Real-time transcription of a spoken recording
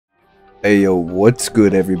Hey yo, what's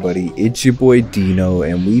good everybody? It's your boy DeeKnow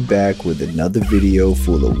and we back with another video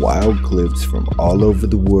full of wild clips from all over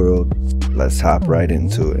the world. Let's hop right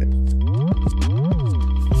into it.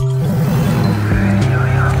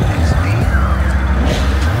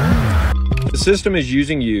 The system is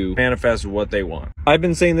using you to manifest what they want. I've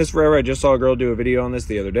been saying this forever. I just saw a girl do a video on this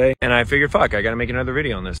the other day, and I figured, fuck, I gotta make another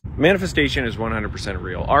video on this. Manifestation is 100%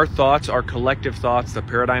 real. Our thoughts, our collective thoughts, the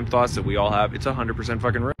paradigm thoughts that we all have, it's 100%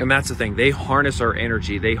 fucking real. And that's the thing. They harness our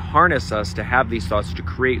energy. They harness us to have these thoughts to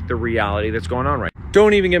create the reality that's going on right now.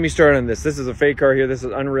 Don't even get me started on this. This is a fake car here. This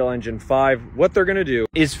is Unreal Engine 5. What they're gonna do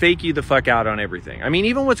is fake you the fuck out on everything. I mean,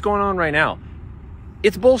 even what's going on right now,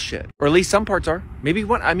 it's bullshit, or at least some parts are. Maybe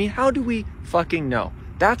what, I mean, how do we fucking know?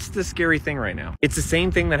 That's the scary thing right now. It's the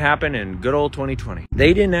same thing that happened in good old 2020.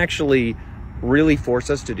 They didn't actually really force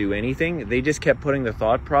us to do anything. They just kept putting the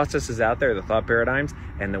thought processes out there, the thought paradigms,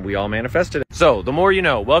 and then we all manifested it. So the more you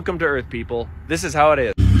know. Welcome to Earth, people. This is how it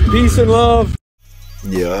is. Peace and love.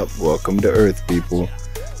 Yup, welcome to Earth, people.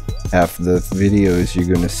 Half of the videos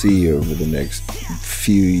you're gonna see over the next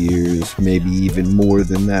few years, maybe even more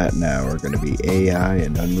than that now, are gonna be AI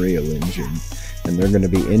and Unreal Engine, and they're gonna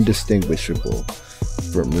be indistinguishable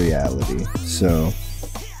from reality. So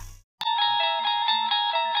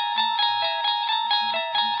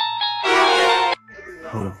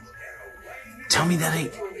hold on. Tell me that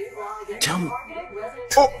ain't. Tell me.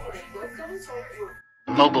 Oh.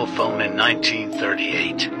 Mobile phone in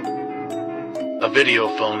 1938. A video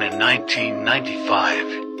phone in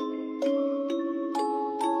 1995.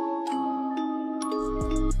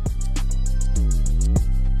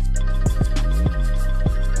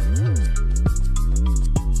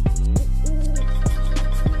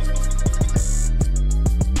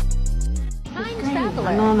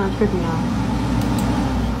 I know I'm not tripping now.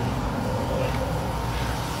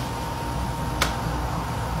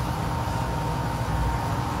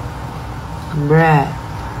 Bruh.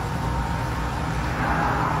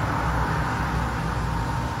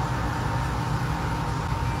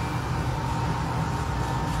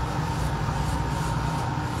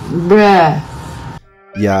 Bruh.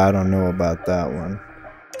 yeah, I don't know about that one.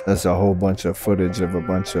 That's a whole bunch of footage of a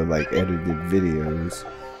bunch of like edited videos.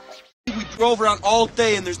 We drove around all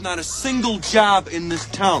day and there's not a single job in this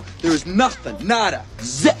town. There is nothing, nada,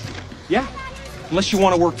 zip. Yeah, unless you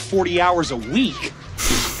want to work 40 hours a week.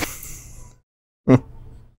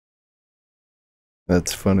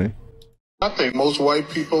 That's funny. I think most white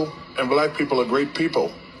people and black people are great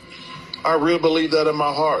people. I really believe that in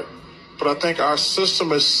my heart. But I think our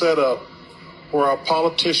system is set up where our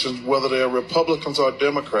politicians, whether they're Republicans or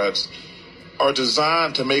Democrats, are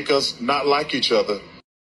designed to make us not like each other.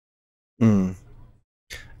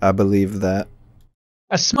 I believe that.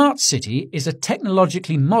 A smart city is a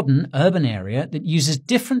technologically modern urban area that uses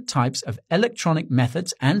different types of electronic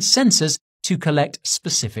methods and sensors to collect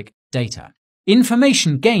specific data.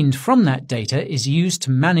 Information gained from that data is used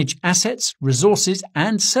to manage assets, resources,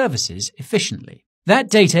 and services efficiently. That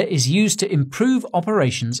data is used to improve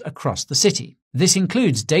operations across the city. This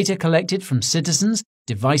includes data collected from citizens,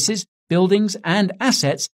 devices, buildings, and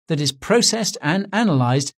assets that is processed and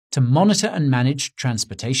analyzed to monitor and manage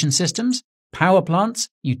transportation systems, power plants,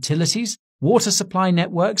 utilities, water supply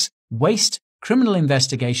networks, waste, criminal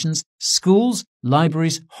investigations, schools,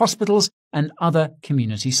 libraries, hospitals, and other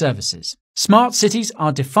community services. Smart cities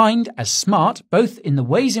are defined as smart both in the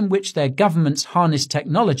ways in which their governments harness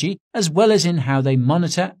technology as well as in how they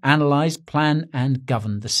monitor, analyze, plan, and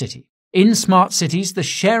govern the city. In smart cities, the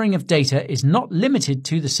sharing of data is not limited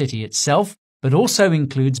to the city itself, but also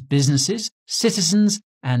includes businesses, citizens,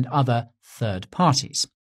 and other third parties.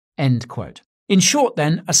 End quote. In short,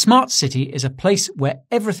 then, a smart city is a place where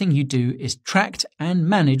everything you do is tracked and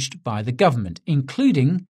managed by the government,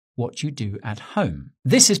 including what you do at home.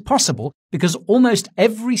 This is possible because almost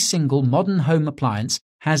every single modern home appliance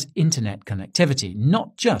has internet connectivity,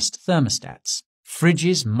 not just thermostats.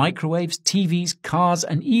 Fridges, microwaves, TVs, cars,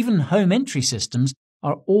 and even home entry systems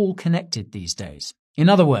are all connected these days. In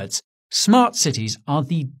other words, smart cities are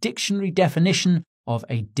the dictionary definition of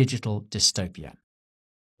a digital dystopia.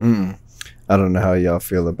 I don't know how y'all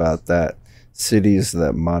feel about that. Cities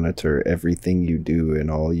that monitor everything you do and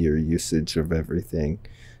all your usage of everything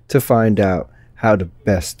to find out how to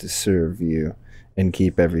best serve you and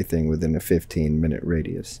keep everything within a 15-minute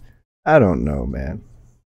radius. I don't know, man.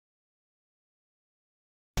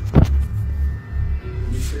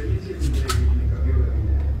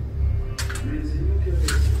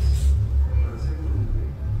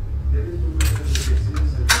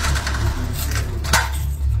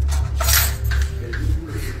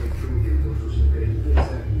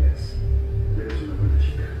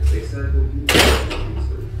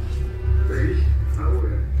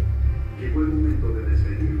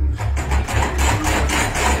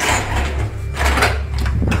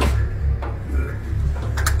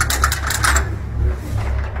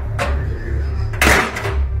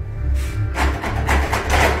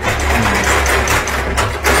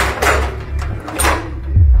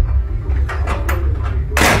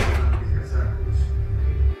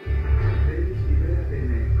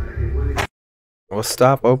 Well,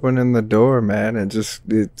 stop opening the door, man, and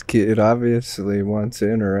it obviously wants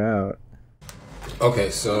in or out.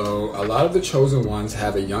 Okay, so a lot of the chosen ones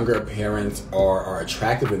have a younger appearance or are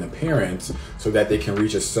attractive in appearance so that they can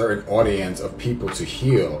reach a certain audience of people to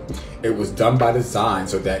heal. It was done by design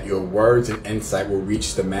so that your words and insight will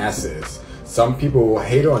reach the masses. Some people will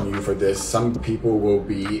hate on you for this. Some people will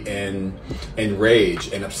be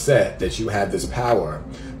enraged and upset that you have this power,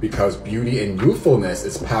 because beauty and youthfulness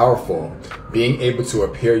is powerful. Being able to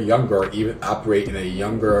appear younger or even operate in a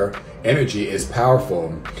younger energy is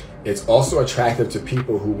powerful. It's also attractive to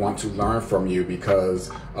people who want to learn from you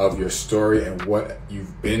because of your story and what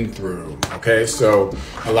you've been through. Okay, so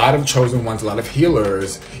a lot of chosen ones, a lot of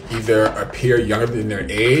healers either appear younger than their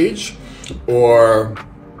age, or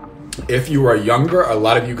if you are younger, a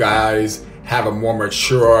lot of you guys have a more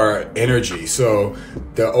mature energy. So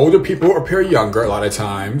the older people appear younger a lot of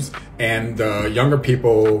times, and the younger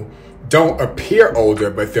people don't appear older,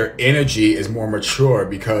 but their energy is more mature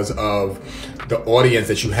because of the audience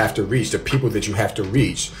that you have to reach, the people that you have to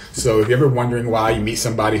reach. So if you're ever wondering why you meet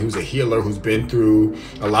somebody who's a healer, who's been through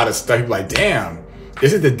a lot of stuff, you're like, damn,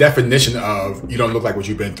 this is the definition of you don't look like what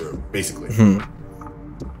you've been through, basically.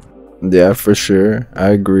 Yeah, for sure. I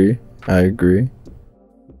agree.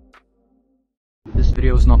 This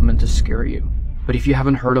video is not meant to scare you, but if you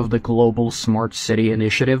haven't heard of the Global Smart City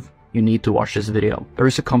Initiative, you need to watch this video. There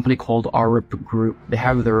is a company called RIP Group. They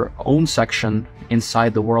have their own section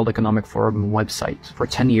inside the World Economic Forum website. For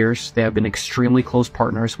 10 years, they have been extremely close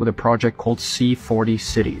partners with a project called C40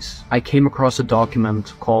 Cities. I came across a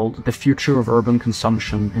document called The Future of Urban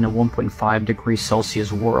Consumption in a 1.5 degrees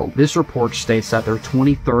Celsius World. This report states that their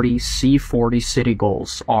 2030 C40 city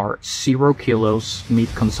goals are 0 kilos meat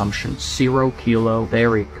consumption, 0 kilo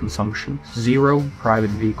dairy consumption, 0 private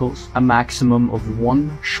vehicles, a maximum of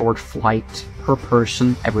 1 short flight per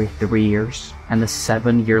person every 3 years, and a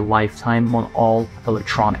 7-year lifetime on all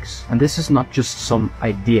electronics. And this is not just some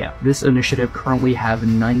idea. This initiative currently have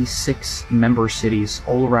 96 member cities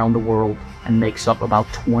all around the world and makes up about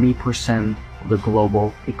 20% of the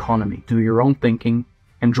global economy. Do your own thinking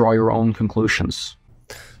and draw your own conclusions.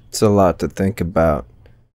 It's a lot to think about.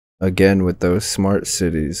 Again, with those smart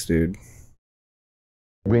cities, dude.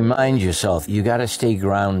 Remind yourself, you got to stay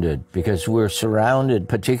grounded, because we're surrounded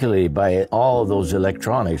particularly by all those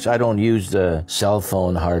electronics. I don't use the cell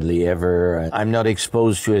phone hardly ever. I'm not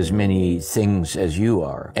exposed to as many things as you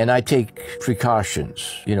are. And I take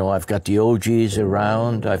precautions. You know, I've got the OGs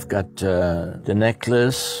around. I've got the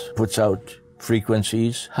necklace, puts out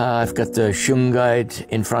frequencies. I've got the Shungite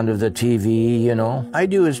in front of the TV, you know. I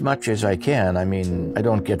do as much as I can. I mean, I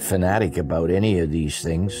don't get fanatic about any of these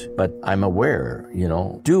things, but I'm aware, you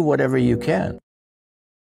know. Do whatever you can.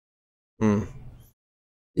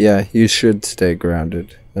 Yeah, you should stay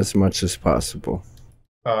grounded as much as possible.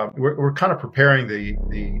 We're kind of preparing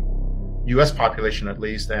the U.S. population, at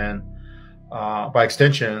least, and by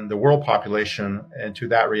extension, the world population, into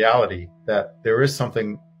that reality that there is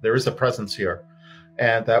a presence here,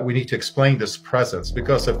 and that we need to explain this presence.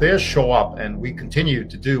 Because if they show up and we continue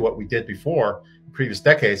to do what we did before in previous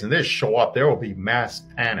decades, and they show up, there will be mass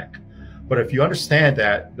panic. But if you understand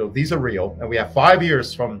that these are real, and we have 5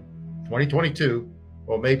 years from 2022,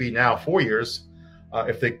 or maybe now 4 years,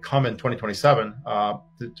 if they come in 2027,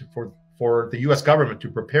 for the U.S. government to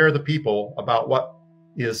prepare the people about what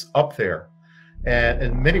is up there. And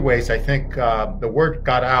in many ways, I think the word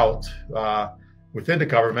got out within the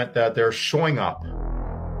government that they're showing up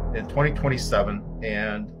in 2027,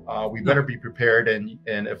 and we better be prepared. And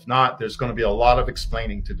if not, there's going to be a lot of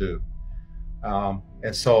explaining to do.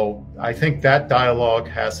 And so I think that dialogue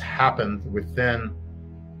has happened within,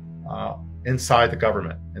 inside the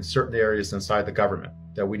government, in certain areas inside the government,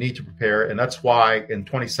 that we need to prepare. And that's why in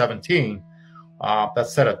 2017, that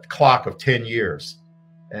set a clock of 10 years.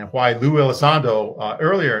 And why Lou Elizondo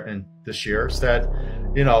earlier in this year said,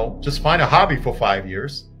 you know, just find a hobby for 5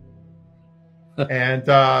 years, and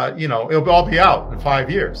you know, it'll all be out in 5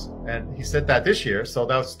 years. And he said that this year, so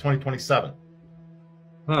that was 2027.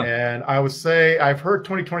 And I would say I've heard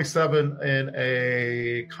 2027 in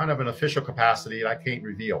a kind of an official capacity that I can't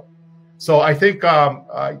reveal. So I think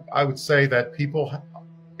I would say that people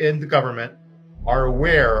in the government are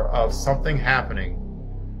aware of something happening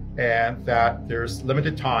and that there's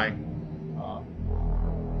limited time,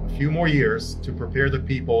 a few more years to prepare the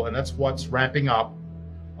people, and that's what's ramping up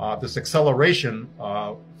this acceleration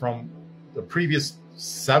from the previous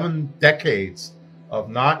 7 decades of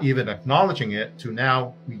not even acknowledging it to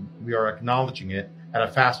now we are acknowledging it at a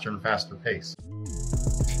faster and faster pace.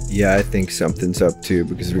 Yeah, I think something's up too,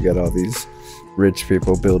 because we got all these rich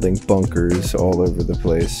people building bunkers all over the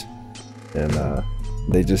place, and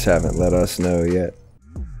they just haven't let us know yet.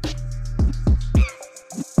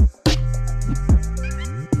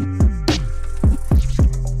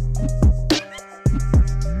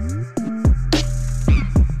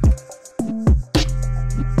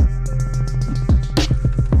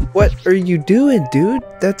 What are you doing, dude?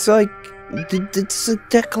 That's like, it's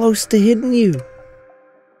that close to hitting you.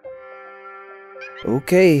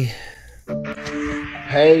 Okay.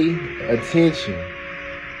 Pay attention.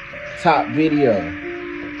 Top video.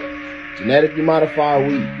 Genetically modified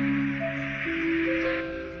wheat.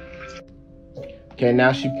 Okay,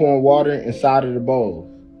 now she pouring water inside of the bowl.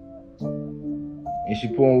 And she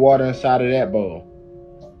pouring water inside of that bowl.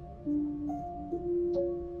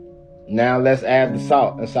 Now let's add the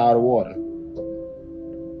salt inside the water.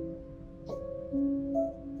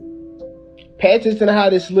 Pay attention to how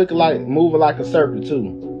this look like, moving like a serpent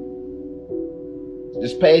too.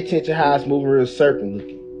 Just pay attention how it's moving real serpent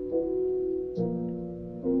looking.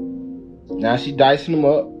 Now she dicing them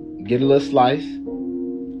up, get a little slice.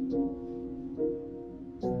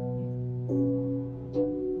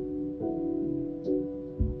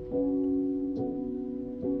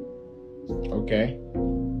 Okay.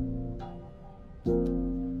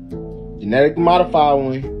 Genetically modified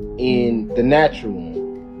one and the natural one.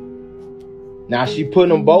 Now she putting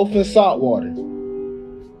them both in salt water.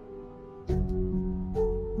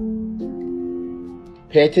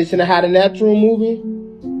 Pay attention to how the natural one moving.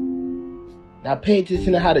 Now pay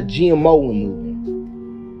attention to how the GMO one moving.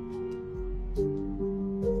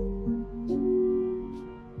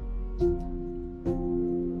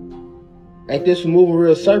 Ain't this one moving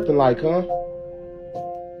real serpent-like, huh?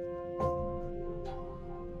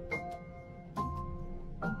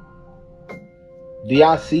 Do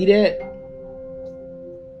y'all see that?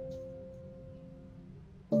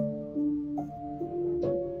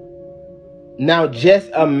 Now just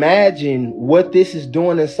imagine what this is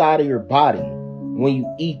doing inside of your body when you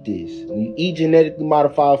eat this. When you eat genetically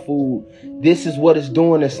modified food, this is what it's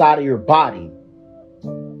doing inside of your body.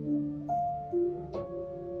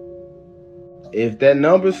 If that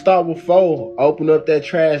number start with 4, open up that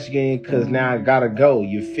trash can, because now I gotta go.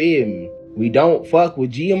 You feel me? We don't fuck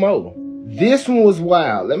with GMO. This one was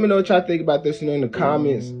wild. Let me know what y'all think about this one in the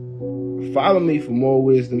comments. Follow me for more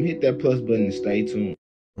wisdom. Hit that plus button and stay tuned.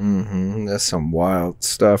 That's some wild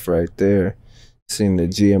stuff right there. Seeing the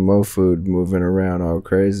GMO food moving around all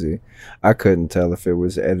crazy. I couldn't tell if it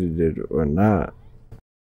was edited or not.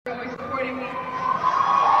 And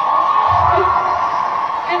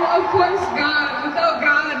of course, God. Without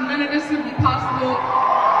God, none of this would be possible.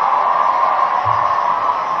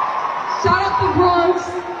 Shout out the Bronx.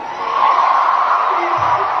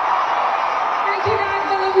 Thank you guys.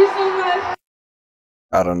 I love you so much.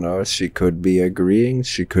 I don't know. She could be agreeing.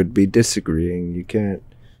 She could be disagreeing. You can't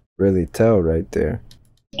really tell right there.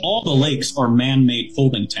 All the lakes are man-made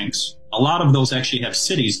folding tanks. A lot of those actually have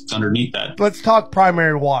cities underneath that. Let's talk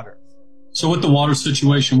primary water. So with the water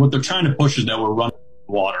situation, what they're trying to push is that we're running out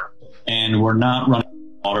of water. And we're not running out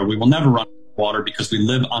of water. We will never run out of water because we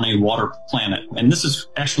live on a water planet. And this is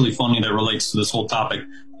actually funny that relates to this whole topic.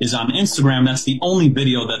 Is on Instagram, that's the only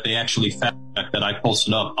video that they actually fact-checked that I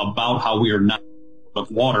posted up about how we are not of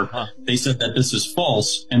water. They said that this is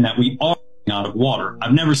false and that we are out of water.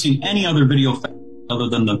 I've never seen any other video other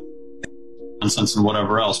than the nonsense and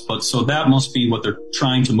whatever else. But so that must be what they're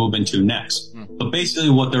trying to move into next. But basically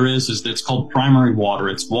what there is that it's called primary water.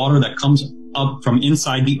 It's water that comes up from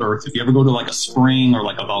inside the earth. If you ever go to like a spring or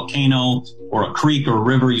like a volcano or a creek or a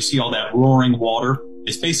river, you see all that roaring water.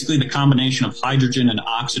 It's basically the combination of hydrogen and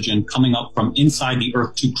oxygen coming up from inside the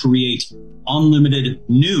earth to create unlimited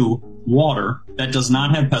new water that does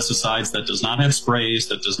not have pesticides, that does not have sprays,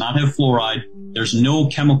 that does not have fluoride. There's no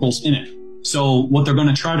chemicals in it. So what they're going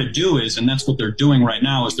to try to do is, and that's what they're doing right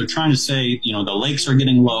now, is they're trying to say, you know, the lakes are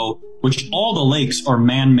getting low, which all the lakes are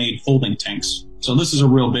man-made folding tanks. So this is a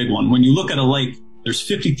real big one. When you look at a lake, there's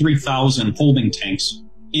 53,000 folding tanks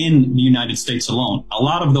in the United States alone. A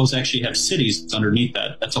lot of those actually have cities underneath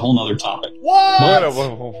that. That's a whole nother topic. What?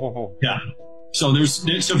 Yeah. So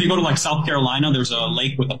so if you go to like South Carolina, there's a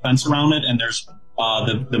lake with a fence around it, and there's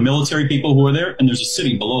the military people who are there, and there's a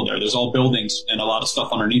city below there. There's all buildings and a lot of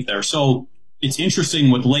stuff underneath there. So It's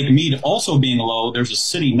interesting with Lake Mead also being low, there's a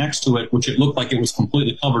city next to it, which it looked like it was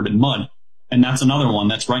completely covered in mud. And that's another one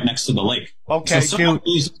that's right next to the lake. Okay, so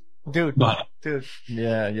dude.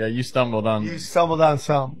 Yeah, you stumbled on. You stumbled on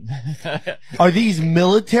something. Are these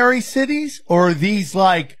military cities, or are these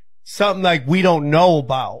like something like we don't know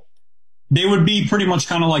about? They would be pretty much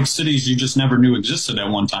kind of like cities you just never knew existed at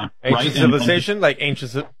one time, ancient right? Civilization, like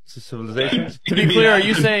ancient civilizations. To be clear, are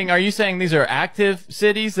you saying these are active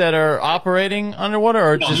cities that are operating underwater,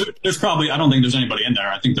 or No, just? there's probably, I don't think there's anybody in there.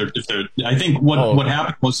 I think I think what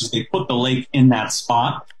happened was is they put the lake in that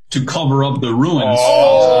spot to cover up the ruins.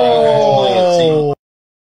 Oh.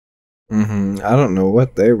 I don't know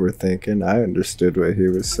what they were thinking. I understood what he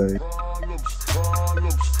was saying.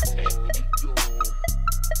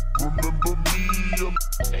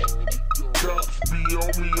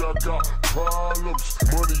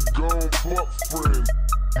 Money gone, fuck friends.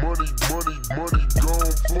 Money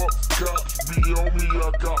gone, fuck cops. Be on me, I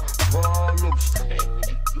got problems.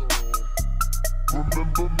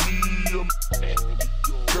 Remember me,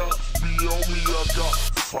 cops be on me, I got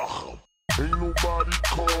fuck 'em. Ain't nobody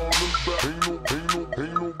calling back. Ain't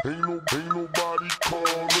nobody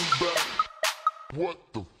calling back. What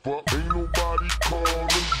the fuck? Ain't nobody calling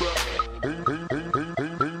back. Ain't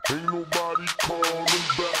nobody calling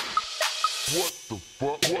back. What the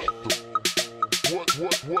fuck? What the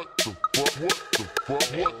fuck? What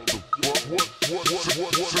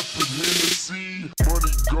trippin' Hennessy?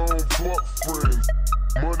 Money gone, fuck friends.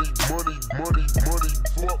 Money,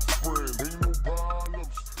 fuck friends. Ain't no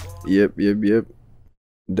problems. Yep.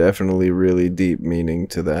 Definitely really deep meaning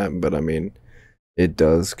to that, but I mean, it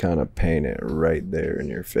does kind of paint it right there in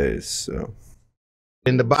your face, so.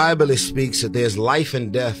 In the Bible, it speaks that there's life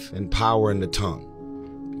and death and power in the tongue.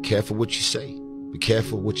 Be careful what you say. Be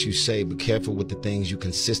careful what you say. Be careful with the things you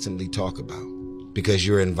consistently talk about, because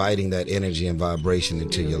you're inviting that energy and vibration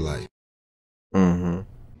into your life.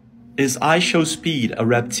 Is IShowSpeed a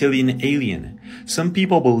reptilian alien? Some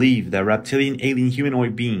people believe that reptilian alien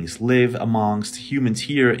humanoid beings live amongst humans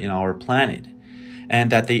here in our planet, and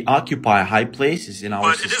that they occupy high places in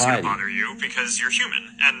our society. But it is going to bother you because you're human,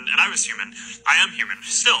 and I was human. I am human,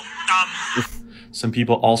 still. Some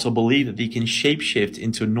people also believe that they can shapeshift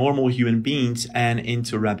into normal human beings and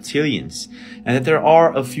into reptilians, and that there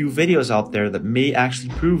are a few videos out there that may actually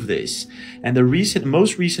prove this. And the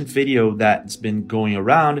most recent video that's been going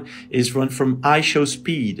around is one from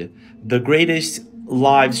IShowSpeed, the greatest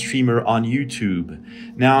live streamer on YouTube.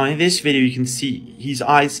 Now in this video you can see his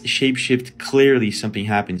eyes shapeshift clearly. Something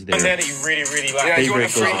happens there. That you really like. Yeah, you want a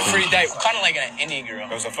free date? Kind of like an Indian girl.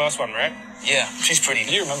 That was the first one, right? Yeah, she's pretty.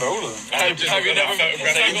 You remember all of them? Have you never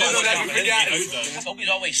Toby's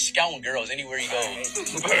always scouting girls anywhere he goes.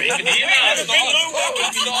 International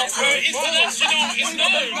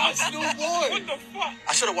boy. What the fuck?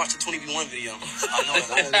 I should have watched the 20v1 video. I know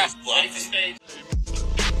that.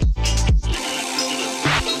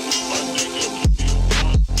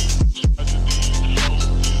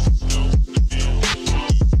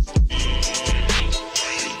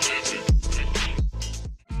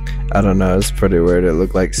 I don't know, it's pretty weird. It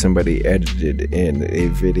looked like somebody edited in a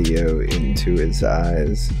video into his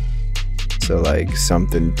eyes. So like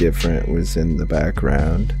something different was in the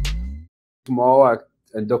background. Tomorrow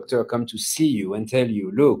a doctor come to see you and tell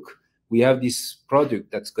you, look, we have this product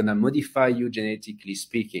that's going to modify you genetically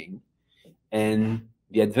speaking. And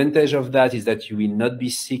the advantage of that is that you will not be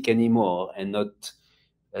sick anymore and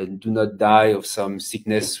do not die of some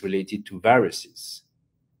sickness related to viruses.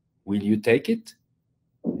 Will you take it?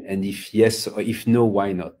 And if yes or if no,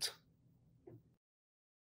 why not?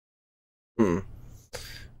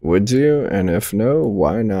 Would you? And if no,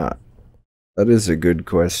 why not? That is a good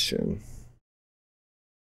question.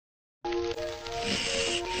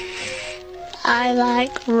 I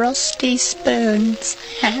like rusty spoons.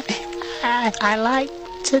 I like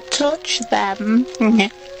to touch them.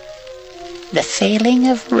 The feeling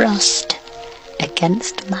of rust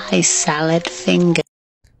against my salad finger.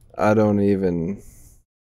 I don't even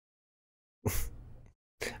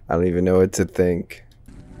know what to think.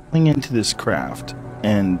 Going into this craft,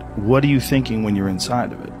 and what are you thinking when you're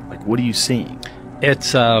inside of it? Like, what are you seeing?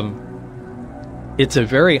 It's a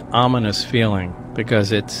very ominous feeling because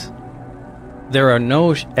there are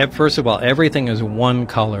no, first of all, everything is one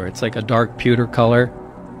color. It's like a dark pewter color,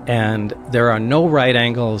 and there are no right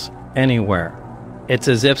angles anywhere. It's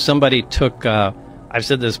as if somebody took, I've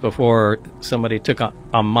said this before, somebody took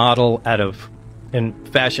a model and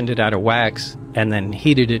fashioned it out of wax and then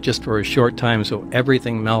heated it just for a short time so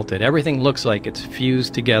everything melted. Everything looks like it's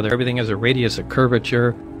fused together. Everything has a radius of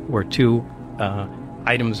curvature where two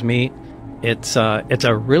items meet. It's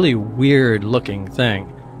a really weird looking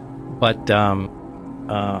thing, but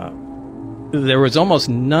there was almost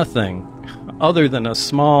nothing other than a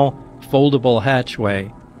small foldable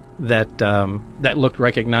hatchway that looked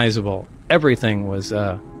recognizable. Everything was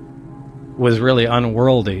really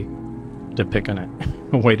unworldly, to pick on it,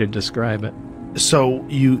 a way to describe it. So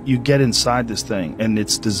you get inside this thing, and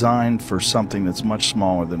it's designed for something that's much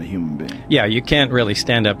smaller than a human being. Yeah, you can't really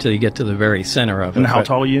stand up till you get to the very center of it. And how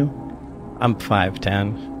tall are you? I'm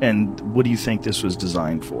 5'10". And what do you think this was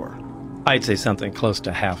designed for? I'd say something close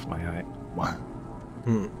to half my height. Wow.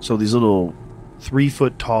 So these little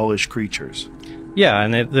 3-foot tallish creatures. Yeah,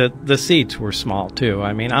 and the seats were small too.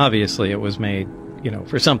 I mean, obviously it was made,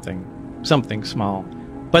 for something small.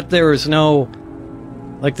 But there is no,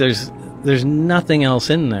 there's nothing else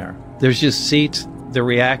in there. There's just seats, the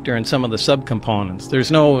reactor, and some of the subcomponents.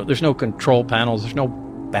 There's no control panels. There's no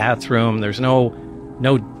bathroom. There's no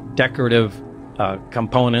decorative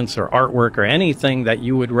components or artwork or anything that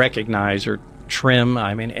you would recognize or trim.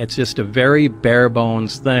 I mean, it's just a very bare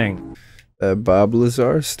bones thing. Bob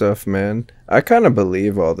Lazar stuff, man. I kind of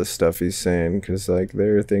believe all the stuff he's saying, because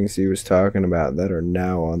there are things he was talking about that are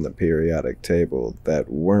now on the periodic table that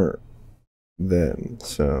weren't then.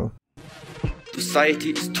 So society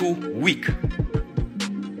is too weak.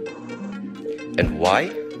 And why?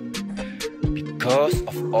 Because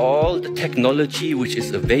of all the technology which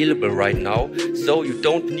is available right now, so you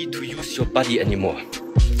don't need to use your body anymore.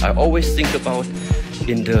 I always think about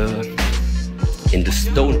in the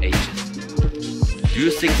Stone Ages. Do you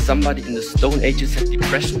think somebody in the Stone Ages had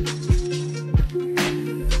depression?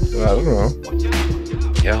 I don't know.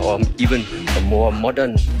 Yeah, or even a more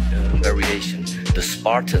modern variation, the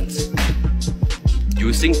Spartans. Do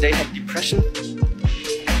you think they had depression?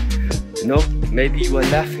 Maybe you are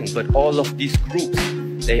laughing, but all of these groups,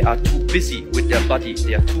 they are too busy with their body,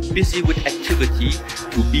 they are too busy with activity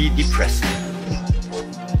to be depressed.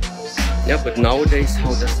 Yeah, but nowadays,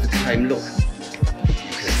 how does the time look?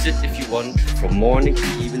 You can sit if you want, from morning to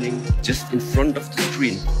evening, just in front of the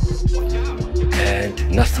screen.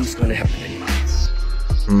 And nothing's gonna happen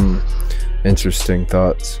anymore. Interesting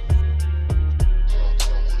thoughts.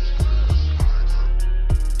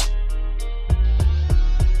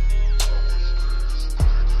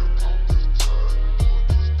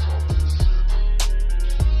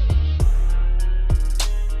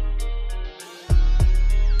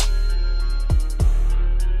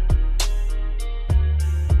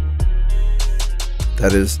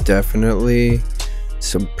 That is definitely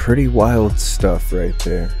some pretty wild stuff right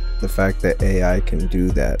there. The fact that AI can do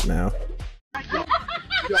that now.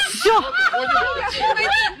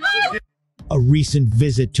 A recent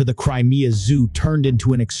visit to the Crimea Zoo turned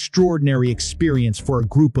into an extraordinary experience for a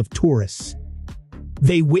group of tourists.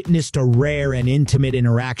 They witnessed a rare and intimate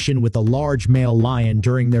interaction with a large male lion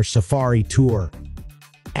during their safari tour.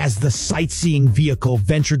 As the sightseeing vehicle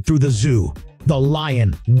ventured through the zoo, the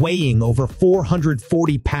lion, weighing over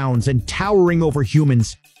 440 pounds and towering over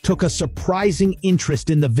humans, took a surprising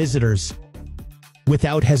interest in the visitors.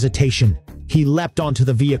 Without hesitation, he leapt onto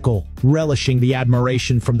the vehicle, relishing the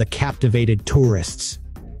admiration from the captivated tourists.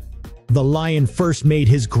 The lion first made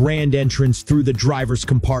his grand entrance through the driver's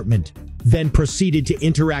compartment, then proceeded to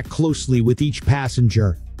interact closely with each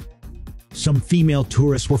passenger. Some female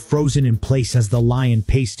tourists were frozen in place as the lion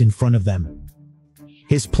paced in front of them.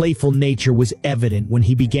 His playful nature was evident when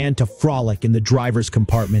he began to frolic in the driver's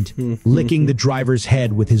compartment, licking the driver's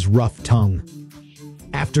head with his rough tongue.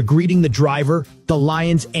 After greeting the driver, the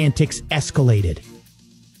lion's antics escalated.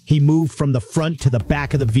 He moved from the front to the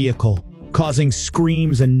back of the vehicle, causing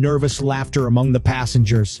screams and nervous laughter among the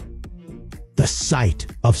passengers. The sight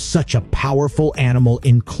of such a powerful animal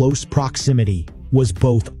in close proximity was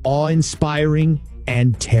both awe-inspiring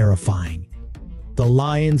and terrifying. The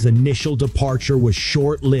lion's initial departure was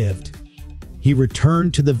short-lived. He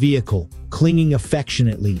returned to the vehicle, clinging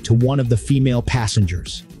affectionately to one of the female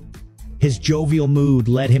passengers. His jovial mood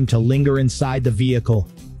led him to linger inside the vehicle,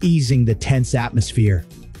 easing the tense atmosphere.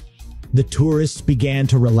 The tourists began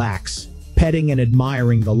to relax, petting and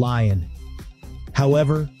admiring the lion.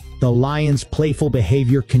 However, the lion's playful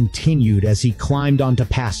behavior continued as he climbed onto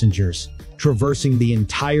passengers, traversing the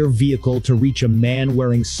entire vehicle to reach a man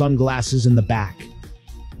wearing sunglasses in the back.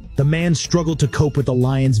 The man struggled to cope with the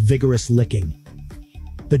lion's vigorous licking.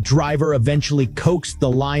 The driver eventually coaxed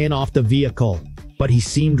the lion off the vehicle, but he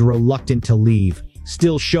seemed reluctant to leave,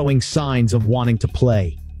 still showing signs of wanting to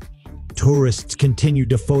play. Tourists continued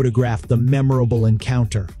to photograph the memorable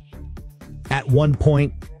encounter. At one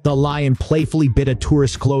point, the lion playfully bit a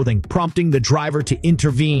tourist's clothing, prompting the driver to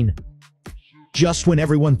intervene. Just when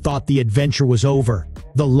everyone thought the adventure was over,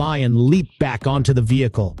 The lion leaped back onto the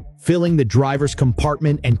vehicle, filling the driver's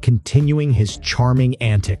compartment and continuing his charming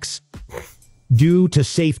antics. Due to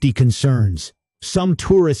safety concerns, some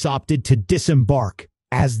tourists opted to disembark,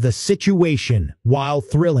 as the situation, while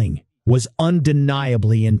thrilling, was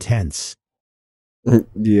undeniably intense.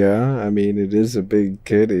 Yeah, I mean, it is a big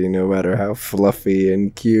kitty, no matter how fluffy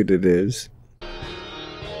and cute it is.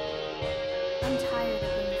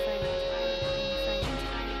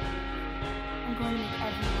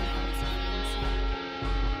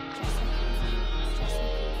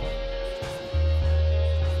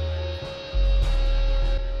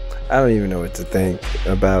 I don't even know what to think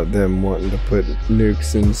about them wanting to put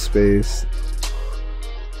nukes in space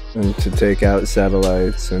and to take out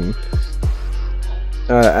satellites, and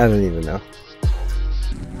I don't even know.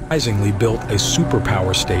 Surprisingly built a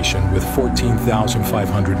superpower station with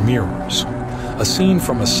 14,500 mirrors. A scene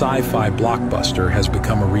from a sci-fi blockbuster has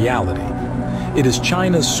become a reality. It is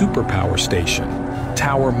China's superpower station,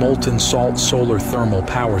 Tower Molten Salt Solar Thermal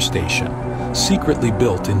Power Station, secretly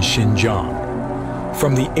built in Xinjiang.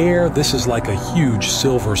 From the air, this is like a huge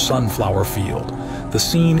silver sunflower field. The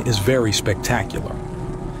scene is very spectacular.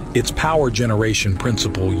 Its power generation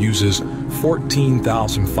principle uses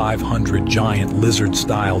 14,500 giant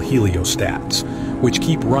lizard-style heliostats, which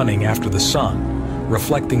keep running after the sun,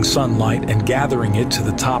 reflecting sunlight and gathering it to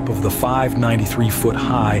the top of the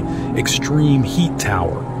 593-foot-high extreme heat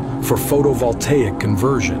tower for photovoltaic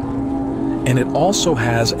conversion. And it also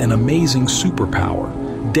has an amazing superpower.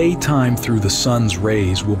 Daytime through the sun's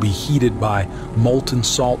rays will be heated by molten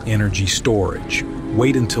salt energy storage.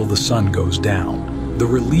 Wait until the sun goes down. The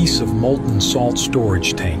release of molten salt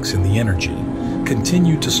storage tanks in the energy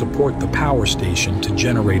continue to support the power station to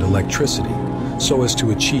generate electricity, so as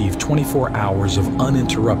to achieve 24 hours of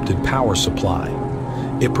uninterrupted power supply.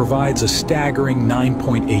 It provides a staggering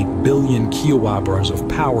 9.8 billion kilowatt-hours of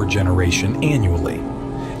power generation annually.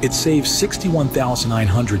 It saves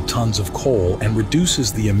 61,900 tons of coal and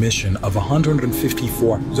reduces the emission of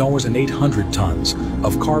 154,800 tons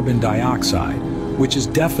of carbon dioxide, which is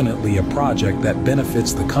definitely a project that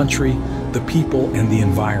benefits the country, the people, and the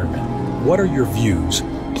environment. What are your views?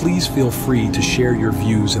 Please feel free to share your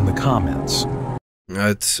views in the comments.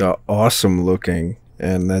 That's awesome looking,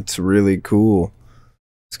 and that's really cool.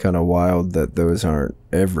 It's kind of wild that those aren't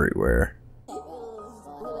everywhere.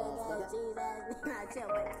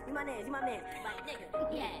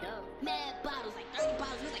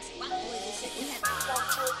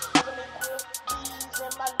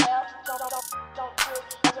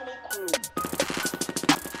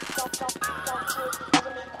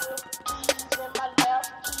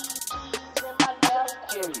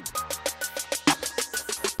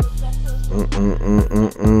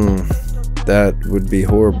 That would be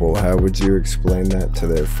horrible. How would you explain that to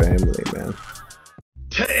their family, man?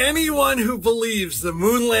 To anyone who believes the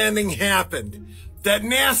moon landing happened, that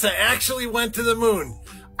NASA actually went to the moon,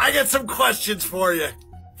 I got some questions for you.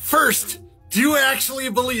 First, do you actually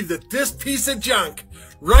believe that this piece of junk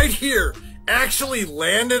right here actually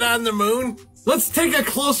landed on the moon? Let's take a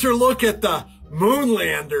closer look at the moon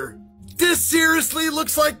lander. This seriously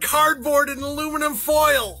looks like cardboard and aluminum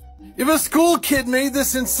foil. If a school kid made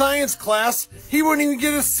this in science class, he wouldn't even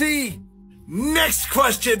get a C. Next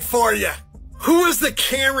question for you. Who was the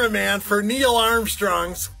cameraman for Neil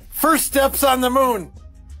Armstrong's first steps on the moon?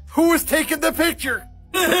 Who was taking the picture?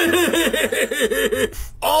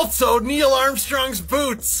 Also, Neil Armstrong's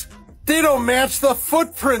boots. They don't match the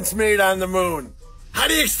footprints made on the moon. How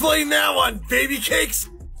do you explain that one, baby cakes?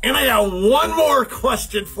 And I got one more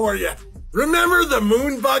question for you. Remember the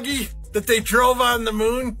moon buggy that they drove on the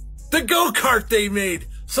moon? The go-kart they made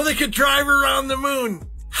so they could drive around the moon.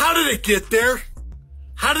 How did it get there?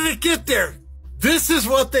 How did it get there? This is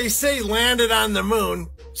what they say landed on the moon.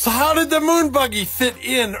 So how did the moon buggy fit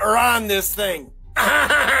in or on this thing?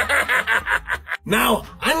 Now,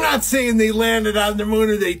 I'm not saying they landed on the moon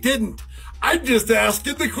or they didn't. I'm just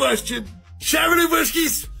asking the question. Shabadoo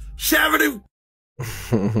whiskeys, shabadoo.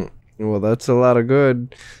 Well, that's a lot of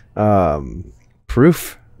good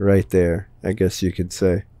proof right there, I guess you could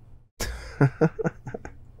say.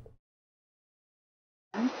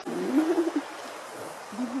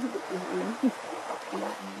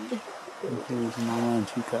 There's mama and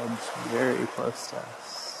two cubs very close to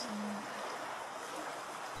us.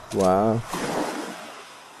 Wow.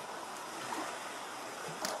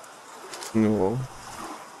 No.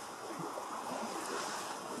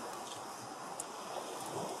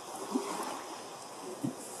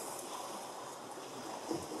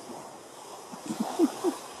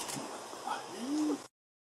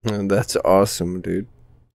 That's awesome, dude.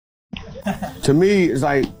 To me, it's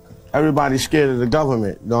like everybody's scared of the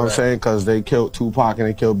government, you know what I'm saying? Because they killed Tupac and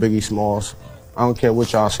they killed Biggie Smalls. I don't care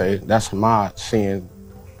what y'all say. That's my seeing.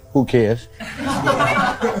 Who cares?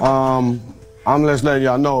 I'm just letting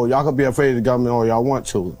y'all know, y'all can be afraid of the government all y'all want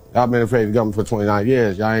to. Y'all been afraid of the government for 29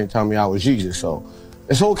 years. Y'all ain't telling me I was Jesus, so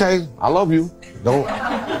it's okay. I love you. Don't,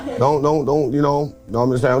 you know,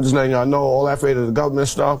 I'm just letting y'all know all that afraid of the government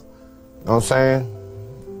stuff, you know what I'm saying?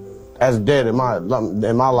 That's dead in my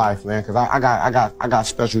life, man, because I got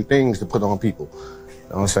special things to put on people. You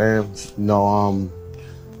know what I'm saying? You know,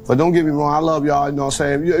 but don't get me wrong, I love y'all, you know what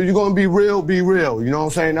I'm saying? You're gonna be real, you know what I'm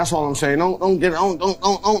saying? That's all I'm saying.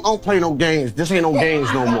 Don't play no games. This ain't no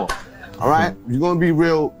games no more. All right? You're gonna be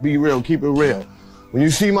real, keep it real. When you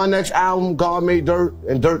see my next album, God Made Dirt,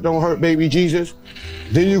 and Dirt Don't Hurt Baby Jesus,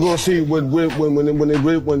 then you're gonna see what's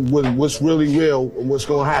really real and what's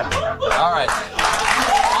gonna happen. All right.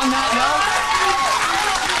 On that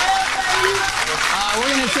note,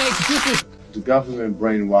 we're going to take just The government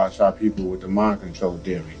brainwash our people with the mind control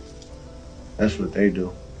theory. That's what they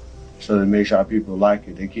do. So they make sure our people like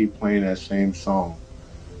it. They keep playing that same song.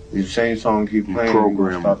 The same song keep playing, you're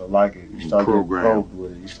going to start to like it. You start to get probed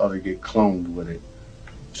with it. You start to get cloned with it.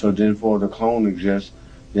 So then for the clone exists,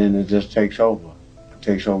 then it just takes over. It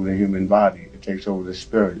takes over the human body. It takes over the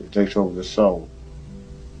spirit. It takes over the soul.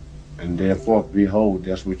 And therefore, behold,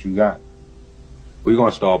 that's what you got. We're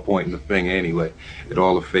gonna start pointing the finger anyway at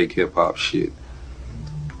all the fake hip hop shit.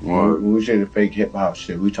 When we say the fake hip hop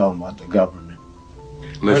shit, we talking about the government.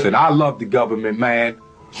 Listen, I love the government, man.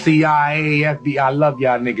 CIA, FBI, I love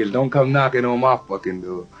y'all niggas. Don't come knocking on my fucking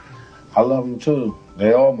door. I love them too.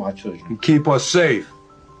 They all my children. Keep us safe.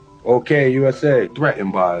 Okay, USA.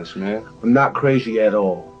 Threatened by us, man. I'm not crazy at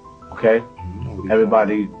all, okay?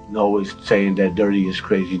 Everybody always saying that Dirty is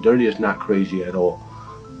crazy. Dirty is not crazy at all.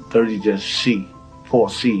 Dirty just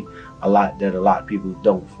foresee a lot that a lot of people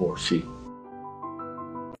don't foresee.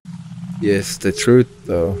 Yes, the truth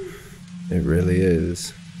though. It really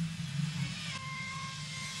is.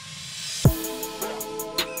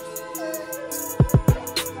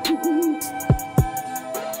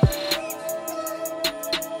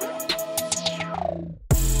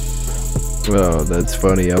 Oh, that's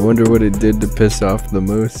funny. I wonder what it did to piss off the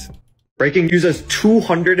moose. Breaking news as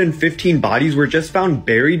 215 bodies were just found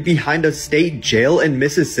buried behind a state jail in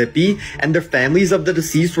Mississippi, and the families of the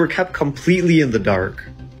deceased were kept completely in the dark.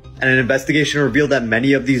 And an investigation revealed that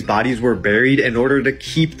many of these bodies were buried in order to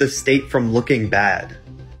keep the state from looking bad.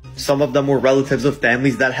 Some of them were relatives of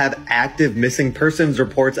families that have active missing persons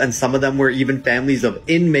reports, and some of them were even families of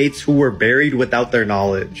inmates who were buried without their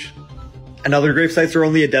knowledge. And other grave sites are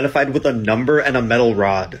only identified with a number and a metal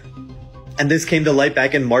rod. And this came to light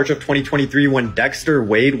back in March of 2023 when Dexter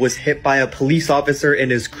Wade was hit by a police officer in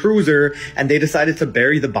his cruiser, and they decided to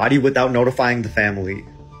bury the body without notifying the family.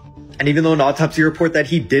 And even though an autopsy report that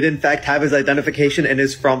he did in fact have his identification in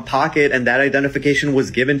his front pocket, and that identification was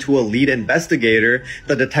given to a lead investigator,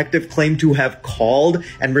 the detective claimed to have called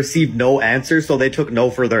and received no answer, so they took no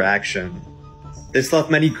further action. This left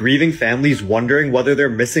many grieving families wondering whether their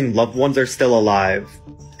missing loved ones are still alive.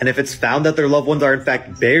 And if it's found that their loved ones are in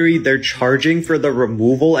fact buried, they're charging for the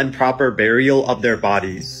removal and proper burial of their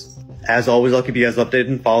bodies. As always, I'll keep you guys updated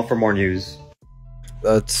and follow for more news.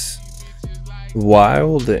 That's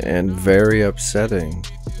wild and very upsetting.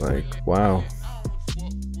 Like, wow.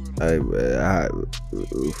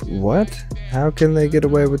 What? How can they get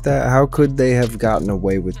away with that? How could they have gotten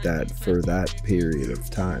away with that for that period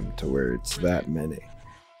of time to where it's that many?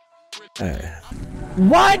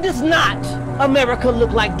 Why does not America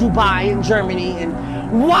look like Dubai and Germany? And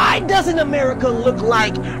why doesn't America look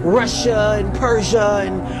like Russia and Persia?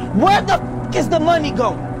 And where the f is the money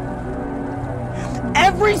going?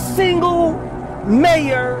 Every single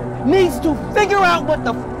mayor needs to figure out what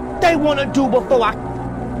the f they want to do before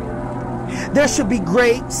There should be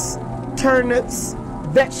grapes, turnips,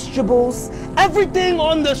 vegetables, everything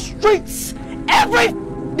on the streets every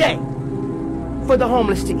day for the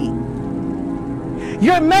homeless to eat.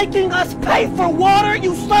 You're making us pay for water,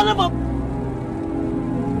 you son of a...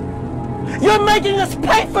 You're making us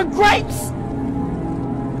pay for grapes,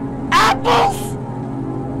 apples,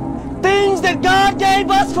 things that God gave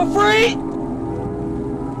us for free.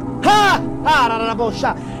 Ha! Ha! Da, da, da, bo,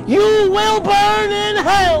 sha. You will burn in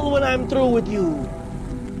hell when I'm through with you.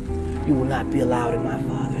 You will not be allowed in my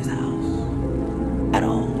Father's house at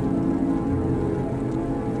all.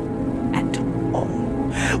 At all.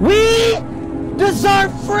 We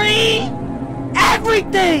deserve free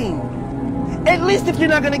everything. At least if you're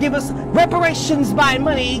not going to give us reparations by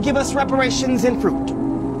money, give us reparations in fruit.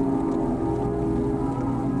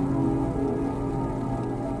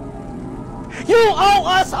 You owe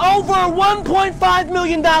us over $1.5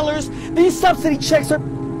 million. These subsidy checks are...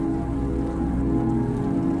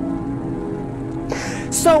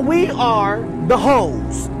 So we are the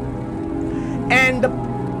hoes. And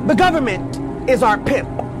the government is our pimp.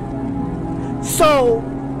 So,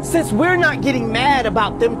 since we're not getting mad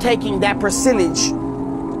about them taking that percentage,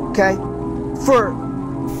 okay, for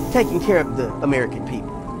taking care of the American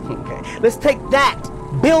people, okay, let's take that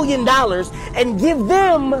 $1 billion and give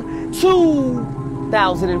them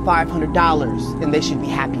 $2,500, and they should be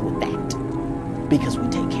happy with that because we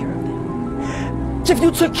take care of them. If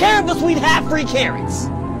you took care of us, we'd have free carrots.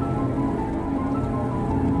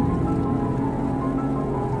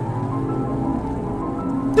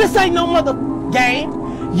 This ain't no mother game.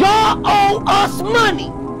 Y'all owe us money.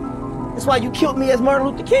 That's why you killed me as Martin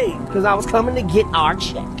Luther King, because I was coming to get our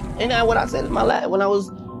check. Ain't that what I said in my last, when I was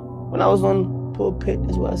on pulpit?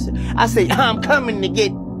 That's what I said. I said, I'm coming to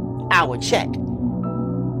get our check.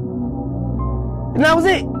 And that was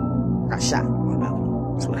it. I got shot on my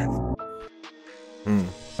balcony. That's what happened.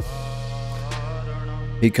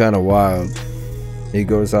 He kind of wild. He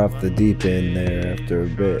goes off the deep end there after a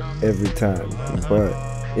bit every time. But,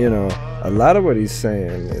 you know, a lot of what he's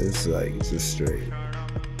saying is like just straight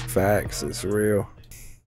facts. It's real.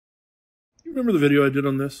 You remember the video I did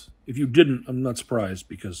on this? If you didn't, I'm not surprised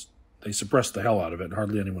because they suppressed the hell out of it and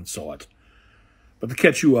hardly anyone saw it. But to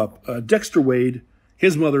catch you up, Dexter Wade,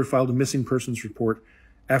 his mother filed a missing persons report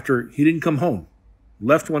after he didn't come home.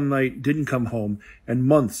 Left one night, didn't come home, and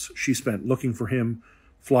months she spent looking for him,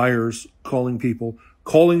 flyers, calling people,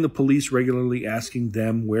 calling the police regularly, asking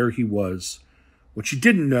them where he was. What she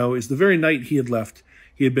didn't know is the very night he had left,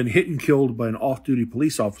 he had been hit and killed by an off-duty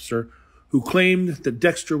police officer who claimed that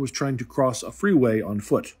Dexter was trying to cross a freeway on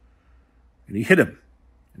foot. And he hit him,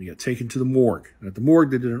 and he got taken to the morgue. And at the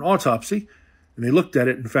morgue, they did an autopsy, and they looked at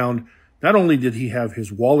it and found not only did he have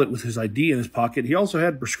his wallet with his ID in his pocket, he also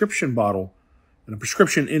had a prescription bottle and a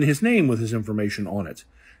prescription in his name with his information on it.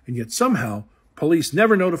 And yet somehow, police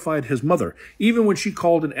never notified his mother. Even when she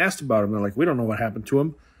called and asked about him, they're like, we don't know what happened to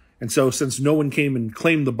him. And so since no one came and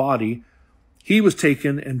claimed the body, he was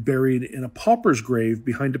taken and buried in a pauper's grave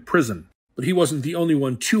behind a prison. But he wasn't the only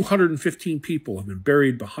one. 215 people have been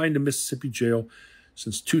buried behind a Mississippi jail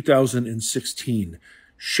since 2016.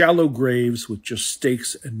 Shallow graves with just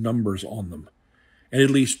stakes and numbers on them. And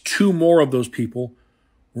at least 2 more of those people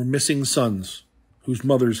were missing sons whose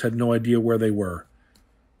mothers had no idea where they were.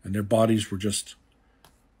 And their bodies were just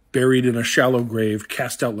buried in a shallow grave,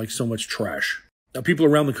 cast out like so much trash. Now, people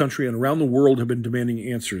around the country and around the world have been demanding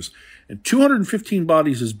answers. And 215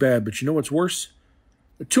 bodies is bad, but you know what's worse?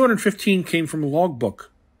 The 215 came from a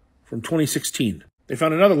logbook from 2016. They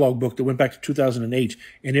found another logbook that went back to 2008,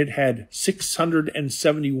 and it had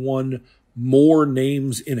 671 more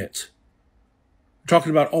names in it. We're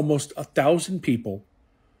talking about almost 1,000 people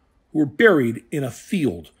who were buried in a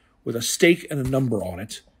field with a stake and a number on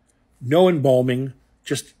it. No embalming,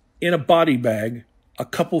 just in a body bag, a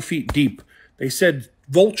couple feet deep. They said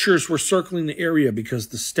vultures were circling the area because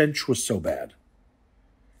the stench was so bad.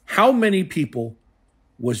 How many people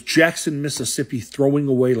was Jackson, Mississippi throwing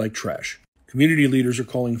away like trash? Community leaders are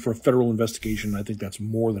calling for a federal investigation, and I think that's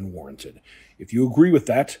more than warranted. If you agree with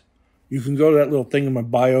that, you can go to that little thing in my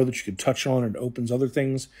bio that you can touch on. It opens other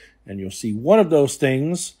things, and you'll see one of those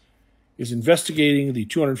things is investigating the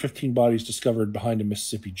 215 bodies discovered behind a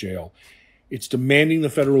Mississippi jail. It's demanding the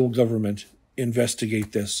federal government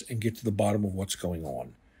investigate this and get to the bottom of what's going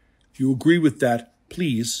on. If you agree with that,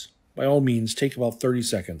 please, by all means, take about 30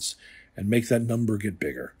 seconds and make that number get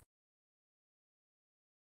bigger.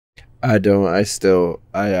 I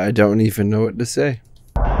don't even know what to say.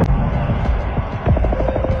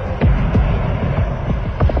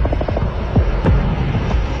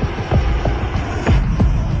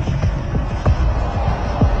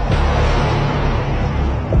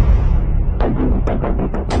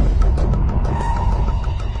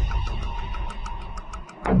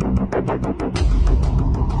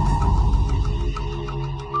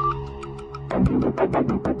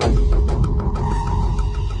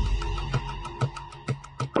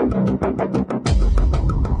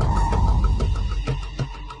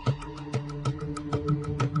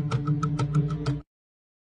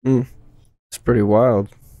 It's pretty wild.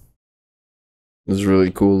 It's really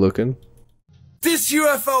cool looking. This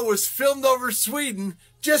UFO was filmed over Sweden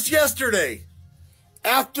just yesterday.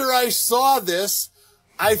 After I saw this,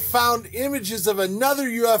 I found images of another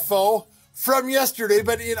UFO from yesterday,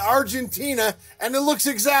 but in Argentina, and it looks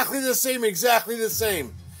exactly the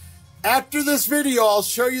same. After this video, I'll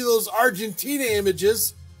show you those Argentina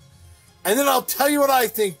images, and then I'll tell you what I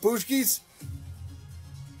think, Booshkis.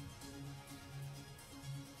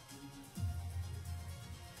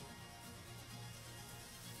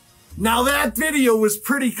 Now that video was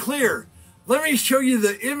pretty clear. Let me show you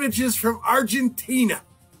the images from Argentina.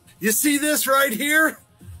 You see this right here?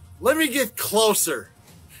 Let me get closer.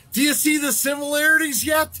 Do you see the similarities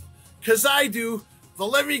yet? Because I do, but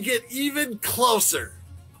let me get even closer.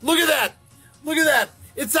 Look at that. Look at that.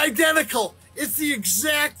 It's identical. It's the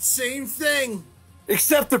exact same thing.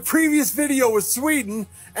 Except the previous video was Sweden,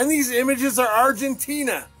 and these images are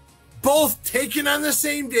Argentina. Both taken on the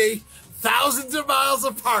same day, thousands of miles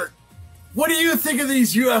apart. What do you think of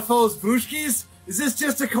these UFOs, Bushkis? Is this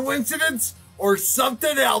just a coincidence or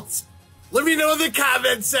something else? Let me know in the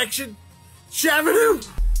comment section. Shabadoo!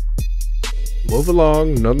 Move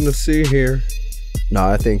along, nothing to see here. No,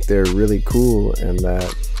 I think they're really cool, and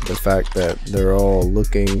that the fact that they're all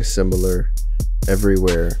looking similar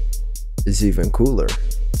everywhere is even cooler.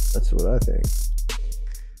 That's what I think.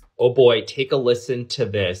 Oh boy, take a listen to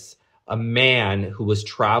this. A man who was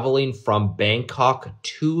traveling from Bangkok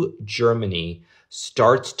to Germany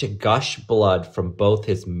starts to gush blood from both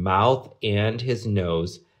his mouth and his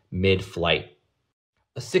nose mid-flight.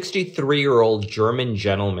 A 63-year-old German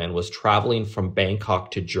gentleman was traveling from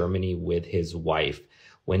Bangkok to Germany with his wife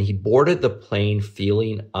when he boarded the plane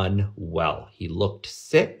feeling unwell. He looked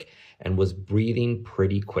sick and was breathing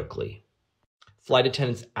pretty quickly. Flight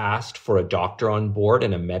attendants asked for a doctor on board,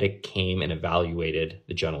 and a medic came and evaluated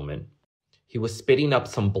the gentleman. He was spitting up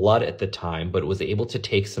some blood at the time, but was able to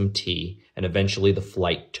take some tea, and eventually the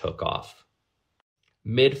flight took off.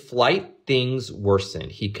 Mid-flight, things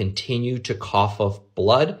worsened. He continued to cough up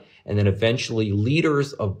blood, and then eventually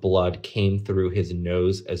liters of blood came through his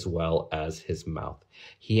nose as well as his mouth.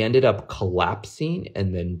 He ended up collapsing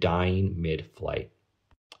and then dying mid-flight.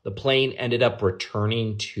 The plane ended up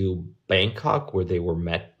returning to Bangkok, where they were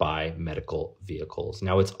met by medical vehicles.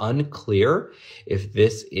 Now, it's unclear if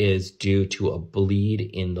this is due to a bleed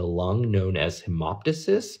in the lung known as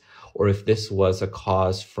hemoptysis, or if this was a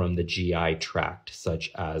cause from the GI tract, such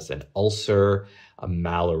as an ulcer, a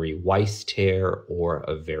Mallory-Weiss tear, or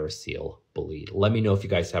a varicose bleed. Let me know if you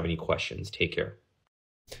guys have any questions. Take care.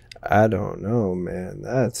 I don't know, man.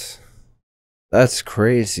 That's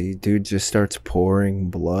crazy. Dude just starts pouring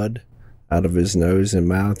blood out of his nose and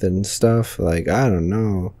mouth and stuff. Like, I don't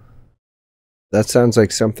know. That sounds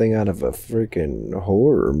like something out of a freaking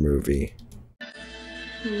horror movie.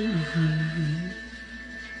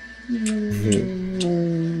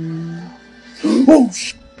 Oh,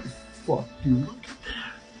 shit. Fuck, dude.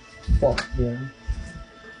 Fuck, man.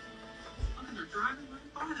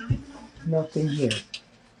 Nothing here.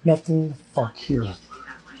 Nothing the fuck here.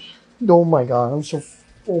 Oh my god, I'm so...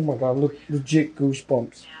 Oh my god, look, legit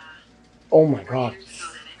goosebumps. Oh my god.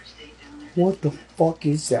 What the fuck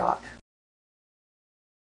is that?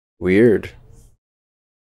 Weird.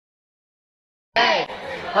 Corporate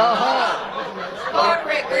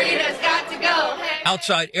greed has got to go.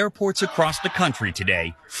 Outside airports across the country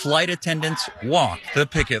today, flight attendants walk the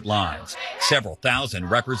picket lines. Several thousand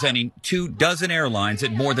representing 24 airlines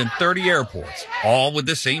at more than 30 airports, all with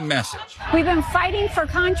the same message. We've been fighting for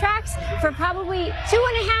contracts for probably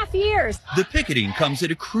 2.5 years. The picketing comes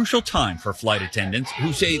at a crucial time for flight attendants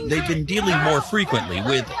who say they've been dealing more frequently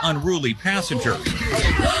with unruly passengers.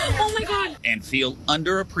 Oh my God. And feel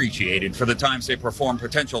underappreciated for the times they perform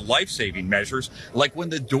potential life-saving measures, like when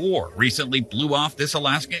the door recently blew off this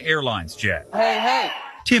Alaska Airlines jet. Hey.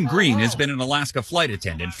 Tim Green has been an Alaska flight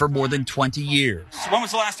attendant for more than 20 years. So when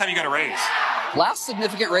was the last time you got a raise? Last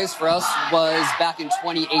significant raise for us was back in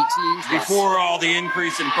 2018. Before all the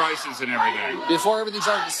increase in prices and everything. Before everything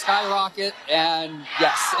started to skyrocket, and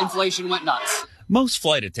yes, inflation went nuts. Most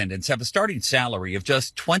flight attendants have a starting salary of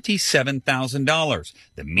just $27,000.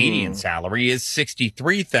 The median salary is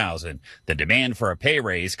 $63,000. The demand for a pay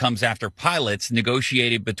raise comes after pilots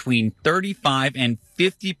negotiated between 35 and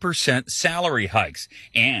 50% salary hikes,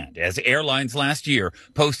 and as airlines last year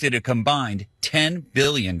posted a combined $10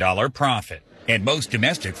 billion profit. And most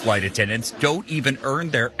domestic flight attendants don't even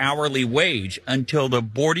earn their hourly wage until the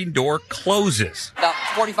boarding door closes. About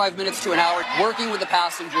 45 minutes to an hour, working with the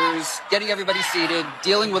passengers, getting everybody seated,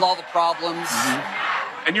 dealing with all the problems.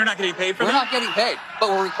 And you're not getting paid for that? We're not getting paid, but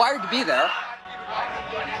we're required to be there.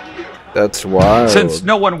 That's wild. Since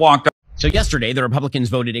no one walked up. So yesterday, the Republicans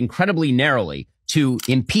voted incredibly narrowly to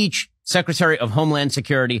impeach Secretary of Homeland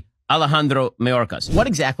Security Alejandro Mayorkas. What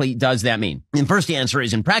exactly does that mean? And first, the answer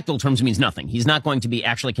is, in practical terms, it means nothing. He's not going to be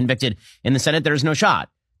actually convicted in the Senate. There is no shot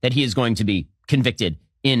that he is going to be convicted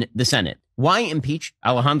in the Senate. Why impeach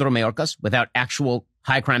Alejandro Mayorkas without actual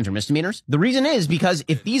high crimes or misdemeanors? The reason is because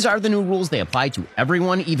if these are the new rules, they apply to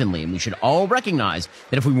everyone evenly. And we should all recognize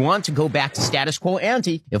that if we want to go back to status quo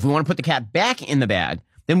ante, if we want to put the cat back in the bag,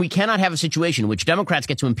 then we cannot have a situation in which Democrats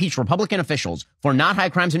get to impeach Republican officials for not high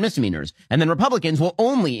crimes and misdemeanors, and then Republicans will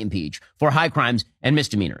only impeach for high crimes and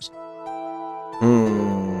misdemeanors.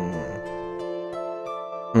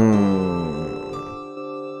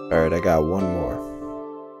 All right, I got one more.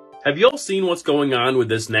 Have y'all seen what's going on with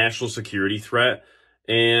this national security threat?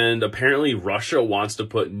 And apparently Russia wants to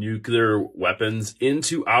put nuclear weapons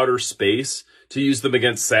into outer space to use them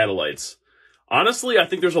against satellites. Honestly, I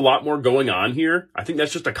think there's a lot more going on here. I think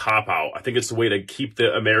that's just a cop-out. I think it's a way to keep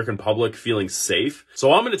the American public feeling safe.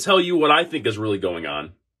 So I'm going to tell you what I think is really going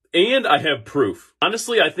on. And I have proof.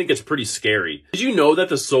 Honestly, I think it's pretty scary. Did you know that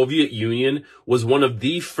the Soviet Union was one of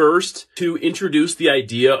the first to introduce the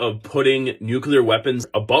idea of putting nuclear weapons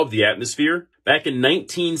above the atmosphere? Back in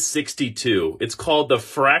 1962. It's called the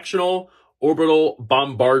Fractional Orbital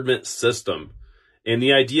Bombardment System. And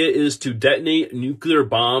the idea is to detonate nuclear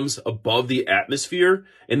bombs above the atmosphere,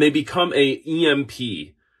 and they become a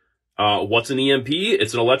EMP. What's an EMP?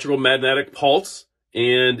 It's an electrical magnetic pulse,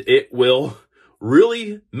 and it will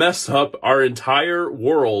really mess up our entire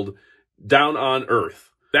world down on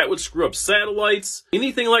Earth. That would screw up satellites,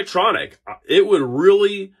 anything electronic. It would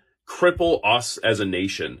really cripple us as a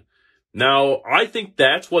nation. Now, I think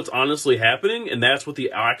that's what's honestly happening, and that's what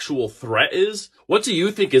the actual threat is. What do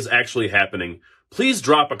you think is actually happening? Please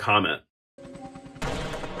drop a comment.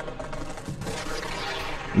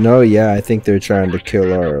 No, yeah, I think they're trying to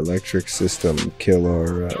kill our electric system, kill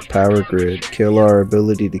our power grid, kill our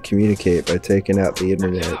ability to communicate by taking out the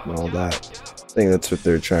internet and all that. I think that's what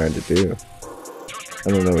they're trying to do. I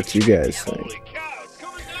don't know what you guys think.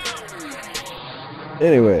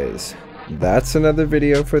 Anyways, that's another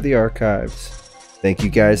video for the archives. Thank you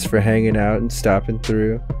guys for hanging out and stopping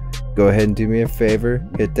through. Go ahead and do me a favor,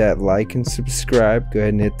 hit that like and subscribe. Go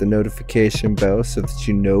ahead and hit the notification bell so that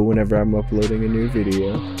you know whenever I'm uploading a new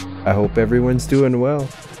video. I hope everyone's doing well.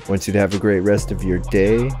 I want you to have a great rest of your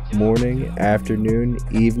day, morning, afternoon,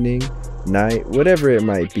 evening, night, whatever it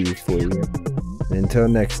might be for you. And until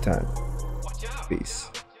next time, peace.